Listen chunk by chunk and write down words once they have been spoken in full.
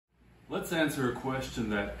Let's answer a question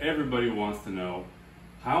that everybody wants to know.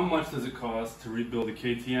 How much does it cost to rebuild a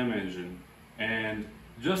KTM engine? And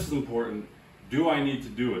just as important, do I need to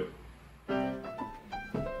do it?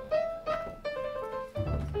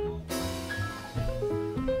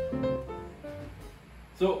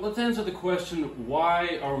 So let's answer the question,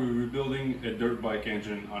 why are we rebuilding a dirt bike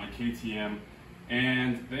engine on a KTM?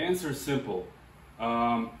 And the answer is simple.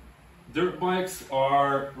 Dirt bikes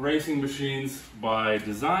are racing machines by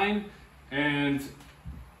design, and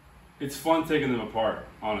it's fun taking them apart,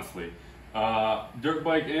 honestly. Dirt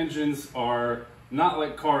bike engines are not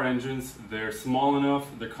like car engines. They're small enough,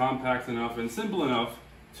 they're compact enough, and simple enough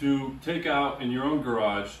to take out in your own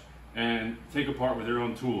garage and take apart with your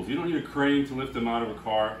own tools. You don't need a crane to lift them out of a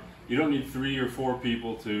car. You don't need 3 or 4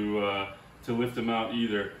 people to lift them out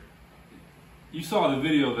either. You saw the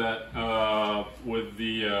video that with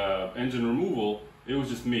the engine removal, it was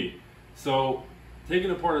just me. So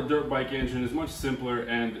taking apart a dirt bike engine is much simpler,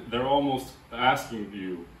 and they're almost asking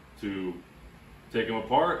you to take them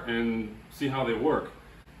apart and see how they work.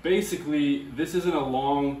 Basically, this isn't a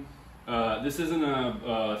long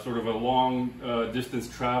sort of a long distance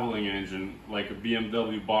traveling engine like a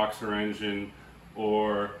BMW Boxer engine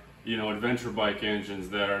or adventure bike engines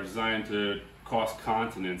that are designed to cross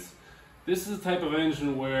continents. This is a type of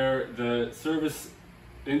engine where the service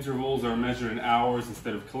intervals are measured in hours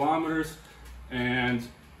instead of kilometers, and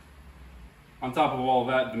on top of all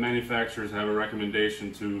that, the manufacturers have a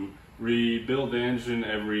recommendation to rebuild the engine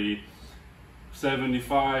every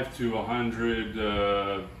 75 to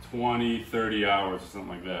 120, 30 hours or something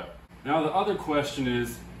like that. Now the other question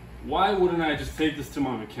is, why wouldn't I just take this to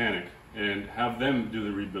my mechanic and have them do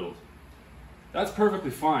the rebuild? That's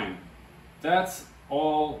perfectly fine. That's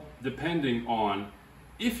all depending on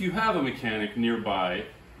if you have a mechanic nearby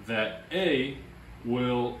that A,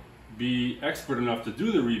 will be expert enough to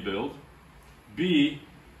do the rebuild, B,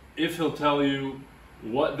 if he'll tell you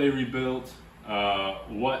what they rebuilt,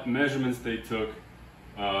 what measurements they took,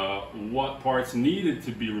 what parts needed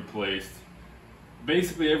to be replaced,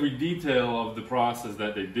 basically every detail of the process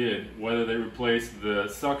that they did, whether they replaced the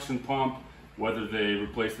suction pump, whether they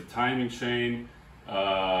replaced the timing chain,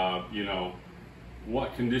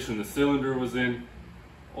 what condition the cylinder was in.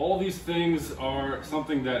 All these things are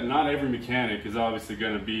something that not every mechanic is obviously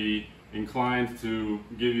going to be inclined to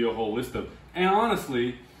give you a whole list of. And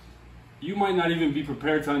honestly, you might not even be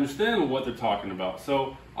prepared to understand what they're talking about.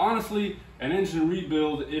 So honestly, an engine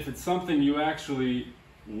rebuild, if it's something you actually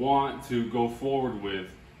want to go forward with,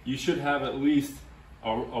 you should have at least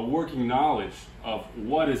a working knowledge of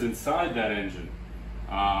what is inside that engine.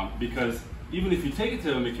 Because even if you take it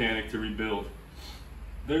to a mechanic to rebuild,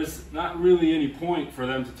 there's not really any point for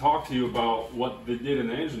them to talk to you about what they did in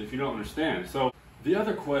the engine if you don't understand. So the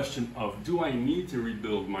other question of, do I need to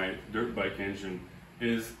rebuild my dirt bike engine,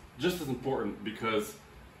 is just as important, because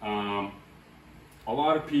a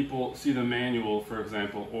lot of people see the manual, for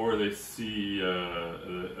example, or they see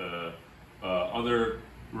other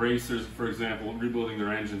racers, for example, rebuilding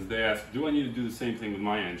their engines. They ask, do I need to do the same thing with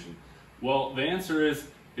my engine? Well, the answer is,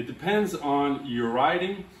 it depends on your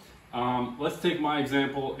riding. Let's take my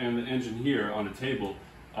example and the engine here on the table,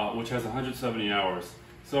 which has 170 hours.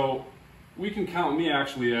 So we can count me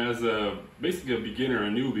actually as basically a beginner, a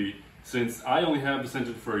newbie, since I only have this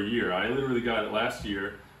engine for a year. I literally got it last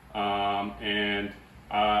year, and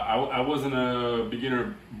I wasn't a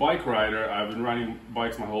beginner bike rider. I've been riding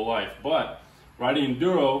bikes my whole life, but riding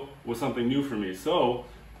enduro was something new for me. So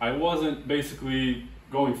I wasn't basically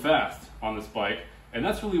going fast on this bike, and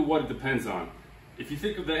that's really what it depends on. If you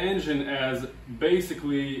think of the engine as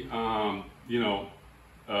basically,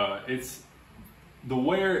 it's the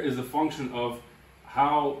wear is a function of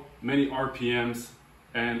how many RPMs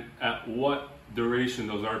and at what duration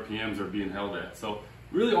those RPMs are being held at. So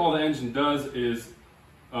really all the engine does is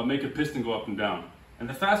make a piston go up and down. And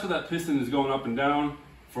the faster that piston is going up and down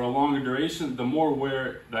for a longer duration, the more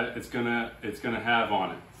wear that it's gonna have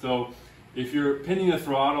on it. So if you're pinning the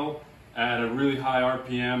throttle at a really high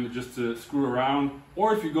RPM just to screw around,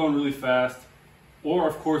 or if you're going really fast, or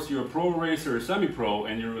of course you're a pro racer or semi-pro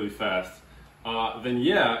and you're really fast, then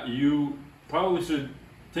yeah, you probably should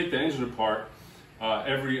take the engine apart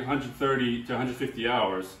every 130 to 150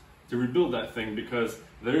 hours to rebuild that thing, because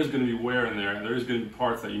there is going to be wear in there, and there is going to be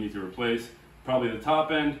parts that you need to replace. Probably the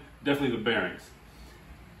top end, definitely the bearings.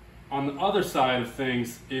 On the other side of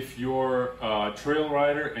things, if you're a trail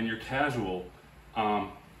rider and you're casual,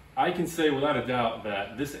 I can say without a doubt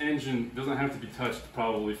that this engine doesn't have to be touched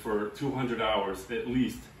probably for 200 hours at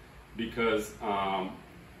least, because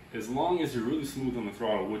as long as you're really smooth on the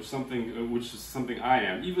throttle, which is something I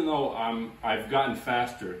am, even though I've gotten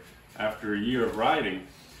faster after a year of riding,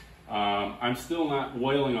 I'm still not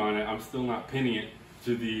oiling on it. I'm still not pinning it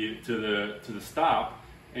to the stop,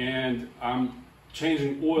 and I'm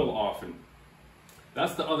changing oil often.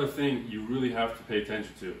 That's the other thing you really have to pay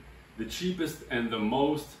attention to. The cheapest and the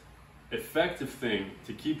most effective thing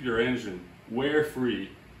to keep your engine wear-free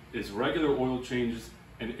is regular oil changes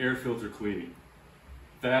and air filter cleaning.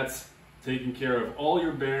 That's taking care of all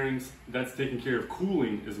your bearings. That's taking care of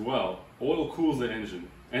cooling as well. Oil cools the engine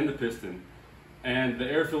and the piston, and the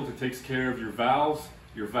air filter takes care of your valves,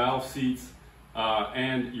 your valve seats,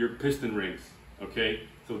 and your piston rings. Okay,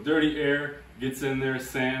 so dirty air gets in there,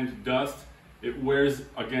 sand, dust. It wears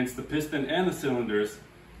against the piston and the cylinders.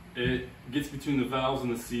 It gets between the valves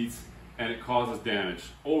and the seats, and it causes damage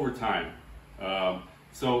over time.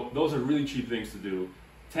 So those are really cheap things to do.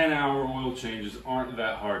 10-hour oil changes aren't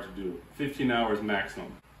that hard to do. 15 hours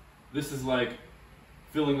maximum. This is like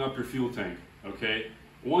filling up your fuel tank, okay?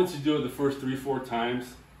 Once you do it the first 3-4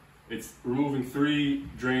 times, it's removing 3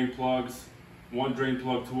 drain plugs, 1 drain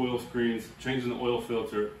plug, 2 oil screens, changing the oil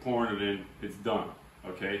filter, pouring it in, it's done,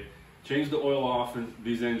 okay? Change the oil often.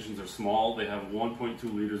 These engines are small. They have 1.2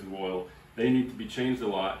 liters of oil. They need to be changed a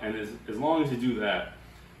lot, and as long as you do that,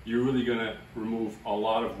 you're really going to remove a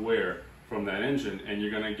lot of wear from that engine, and you're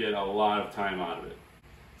going to get a lot of time out of it.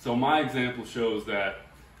 So my example shows that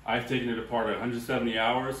I've taken it apart at 170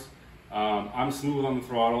 hours. I'm smooth on the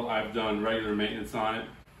throttle. I've done regular maintenance on it.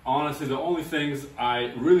 Honestly, the only things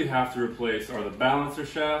I really have to replace are the balancer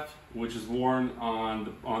shaft, which is worn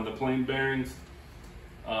on the plain bearings.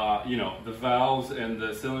 You know, the valves and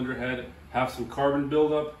the cylinder head have some carbon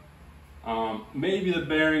buildup. Maybe the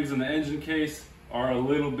bearings in the engine case are a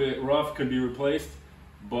little bit rough, could be replaced,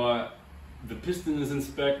 but the piston is in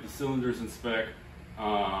spec, the cylinder's in spec.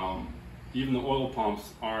 Even the oil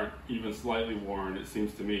pumps aren't even slightly worn, it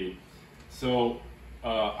seems to me. So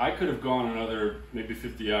I could have gone another maybe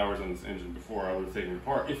 50 hours on this engine before I would have taken it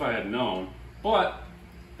apart if I had known, but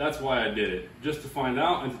that's why I did it, just to find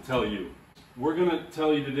out and to tell you. We're going to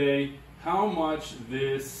tell you today how much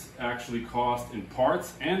this actually cost in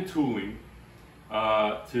parts and tooling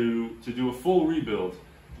to do a full rebuild.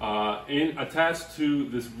 Attached to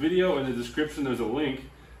this video in the description, there's a link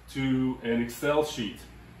to an Excel sheet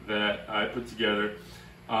that I put together.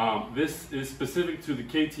 This is specific to the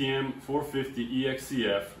KTM 450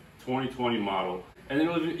 EXC-F 2020 model, and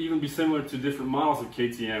it'll even be similar to different models of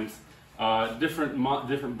KTMs.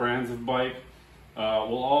 Different brands of bike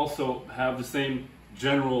will also have the same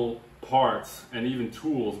general parts and even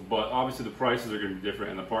tools, but obviously the prices are going to be different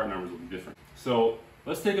and the part numbers will be different. So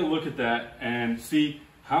let's take a look at that and see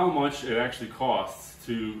how much it actually costs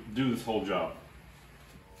to do this whole job.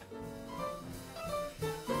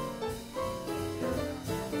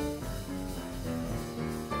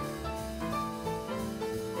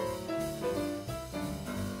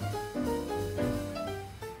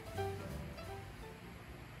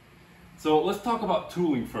 So let's talk about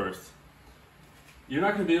tooling first. You're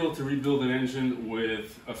not going to be able to rebuild an engine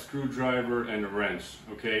with a screwdriver and a wrench,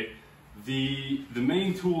 okay? The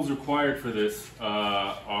main tools required for this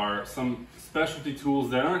are some specialty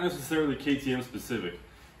tools that aren't necessarily KTM specific,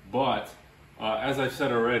 but as I've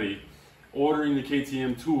said already, ordering the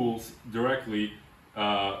KTM tools directly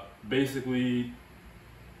basically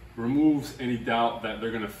removes any doubt that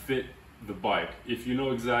they're going to fit the bike. If you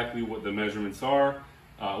know exactly what the measurements are,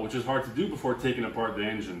 which is hard to do before taking apart the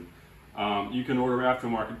engine, you can order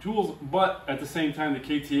aftermarket tools, but at the same time the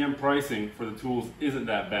KTM pricing for the tools isn't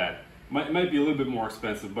that bad. It might be a little bit more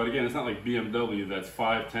expensive, but again, it's not like BMW that's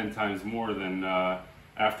 5-10 times more than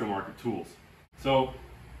aftermarket tools. So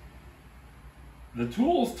the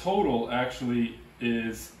tools total actually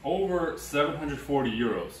is over 740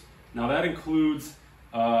 euros. Now that includes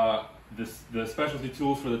the specialty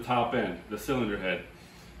tools for the top end, the cylinder head.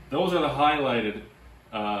 Those are the highlighted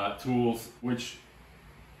tools, which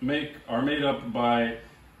are made up by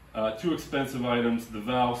 2 expensive items: the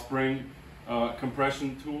valve spring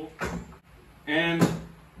compression tool and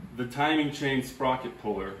the timing chain sprocket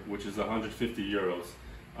puller, which is 150 euros.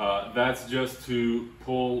 That's just to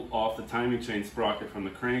pull off the timing chain sprocket from the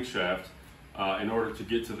crankshaft in order to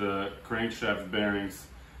get to the crankshaft bearings,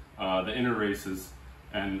 the inner races,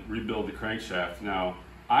 and rebuild the crankshaft. Now,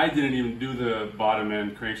 I didn't even do the bottom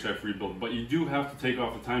end crankshaft rebuild, but you do have to take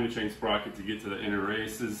off the timing chain sprocket to get to the inner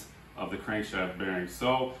races of the crankshaft bearings.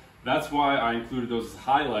 So that's why I included those as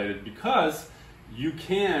highlighted, because you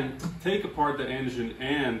can take apart the engine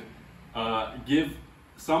and give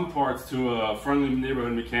some parts to a friendly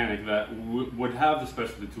neighborhood mechanic that would have the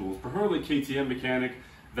specialty tools, preferably KTM mechanic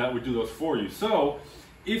that would do those for you. So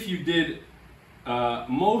if you did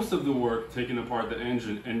most of the work taking apart the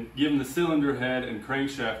engine and giving the cylinder head and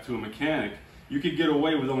crankshaft to a mechanic, you could get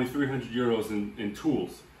away with only 300 euros in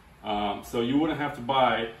tools. So you wouldn't have to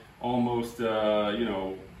buy almost, you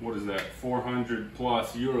know, what is that, 400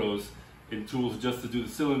 plus euros in tools just to do the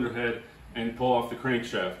cylinder head and pull off the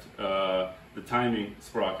crankshaft, the timing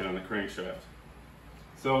sprocket on the crankshaft.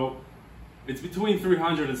 So it's between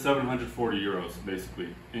 300 and 740 euros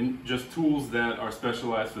basically in just tools that are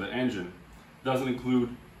specialized for the engine. Doesn't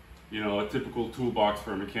include, you know, a typical toolbox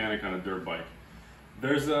for a mechanic on a dirt bike.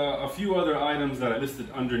 There's a few other items that I listed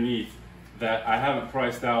underneath that I haven't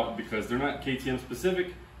priced out because they're not KTM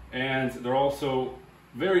specific, and they're also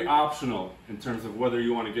very optional in terms of whether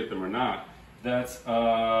you want to get them or not. That's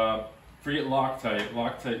forget Loctite.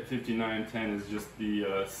 Loctite 5910 is just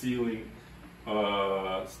the sealing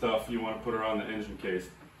stuff you want to put around the engine case.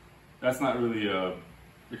 That's not really a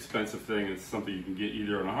expensive thing. It's something you can get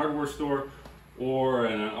either in a hardware store or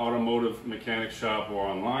in an automotive mechanic shop or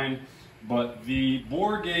online. But the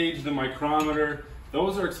bore gauge, the micrometer,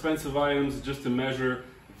 those are expensive items just to measure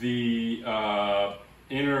the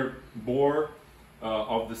inner bore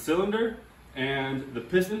of the cylinder and the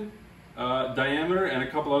piston diameter and a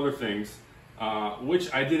couple other things,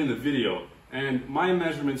 which I did in the video. And my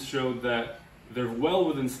measurements showed that they're well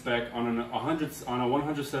within spec on a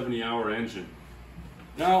 170-hour engine.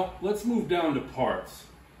 Now let's move down to parts.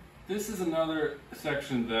 This is another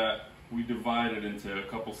section that we divided into a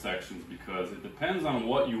couple sections because it depends on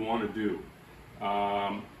what you want to do.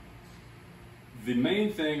 The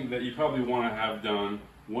main thing that you probably want to have done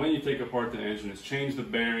when you take apart the engine is change the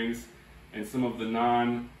bearings and some of the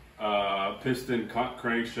non-piston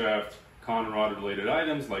crankshaft con-rod related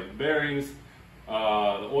items like bearings, the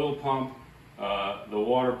oil pump, the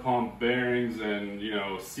water pump bearings, and, you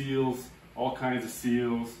know, seals, all kinds of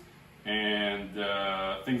seals, and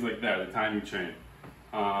things like that, the timing chain.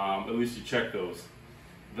 At least you check those.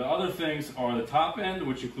 The other things are the top end,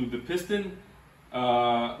 which include the piston,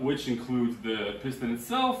 which includes the piston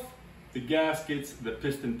itself, the gaskets, the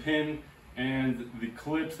piston pin, and the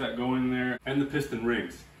clips that go in there, and the piston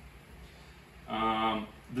rings.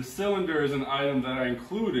 The cylinder is an item that I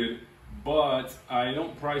included, but I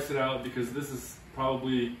don't price it out because this is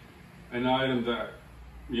probably an item that,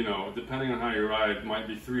 you know, depending on how you ride, might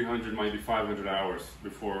be 300, might be 500 hours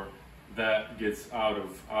before that gets out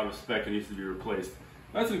of spec and needs to be replaced.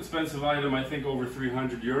 That's an expensive item, I think over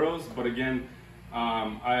 300 euros, but again,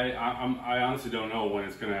 I honestly don't know when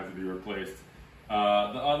it's going to have to be replaced. The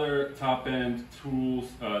other top end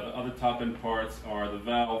tools, the other top end parts are the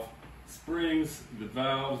valve springs, the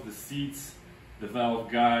valves, the seats, the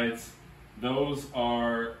valve guides. Those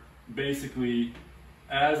are basically,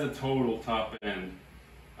 as a total top end,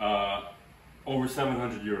 over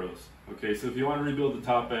 700 euros. Okay, so if you want to rebuild the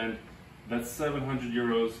top end, that's 700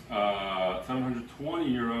 euros,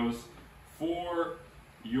 720 euros for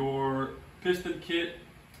your piston kit,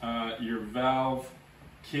 your valve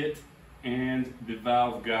kit, and the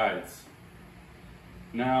valve guides.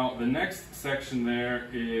 Now, the next section there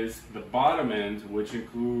is the bottom end, which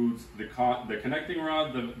includes the connecting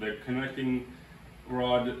rod, the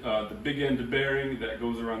big end bearing that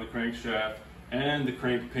goes around the crankshaft, and the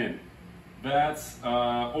crank pin. That's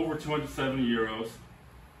over 270 euros.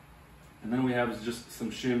 And then we have just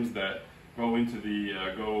some shims that go into the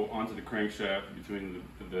onto the crankshaft between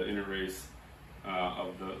the inner race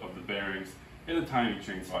of the bearings and the timing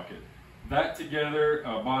chain socket. That together,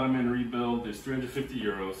 bottom end rebuild, is 350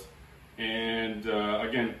 euros. And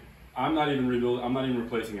again, I'm not even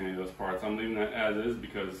replacing any of those parts. I'm leaving that as is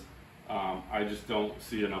because I just don't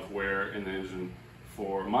see enough wear in the engine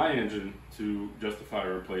for my engine to justify a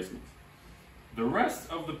replacement. The rest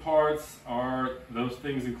of the parts are those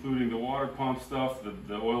things, including the water pump stuff,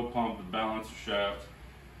 the oil pump, the balancer shaft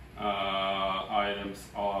items,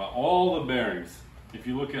 all the bearings. If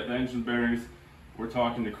you look at the engine bearings, we're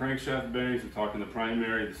talking the crankshaft bearings, we're talking the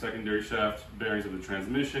primary, the secondary shaft bearings of the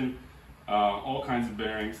transmission, all kinds of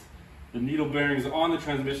bearings. The needle bearings on the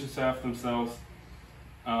transmission shaft themselves.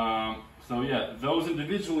 So yeah, those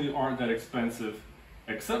individually aren't that expensive,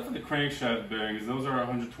 except for the crankshaft bearings. Those are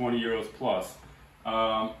 120 euros plus.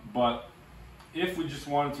 But if we just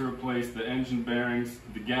wanted to replace the engine bearings,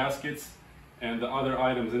 the gaskets, and the other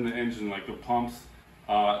items in the engine, like the pumps,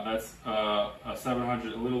 that's a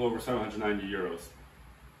little over 790 euros.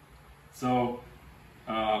 So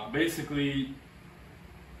basically,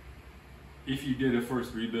 if you did a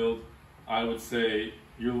first I would say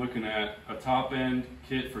you're looking at a top end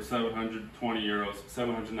kit for 720 euros,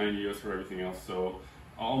 790 euros for everything else. So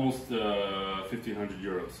almost 1,500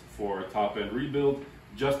 euros for a top end rebuild,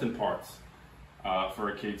 just in parts for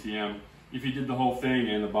a KTM. if you did the whole thing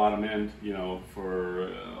and the bottom end, you know,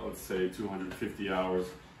 for let's say 250 hours,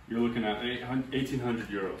 you're looking at 1,800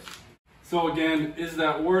 euros. So again, is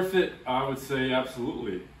that worth it? I would say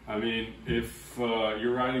absolutely. I mean, if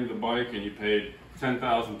you're riding the bike and you paid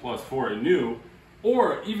 10,000 plus for it new,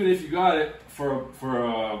 or even if you got it for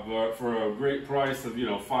a great price of, you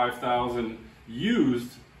know, 5,000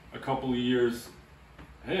 used a couple of years,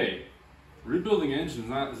 hey, rebuilding engines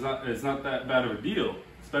is not that bad of a deal,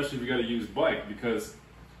 especially if you got a used bike, because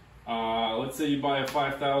let's say you buy a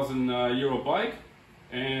 5,000 euro bike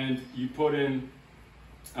and you put in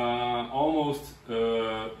almost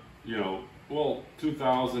you know, well,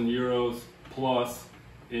 2,000 euros plus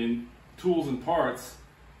in tools and parts,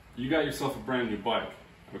 you got yourself a brand new bike.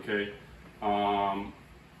 Okay,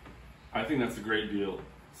 I think that's a great deal.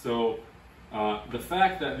 So the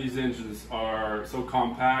fact that these engines are so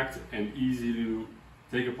compact and easy to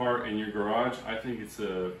take apart in your garage, I think it's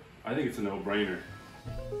a no-brainer.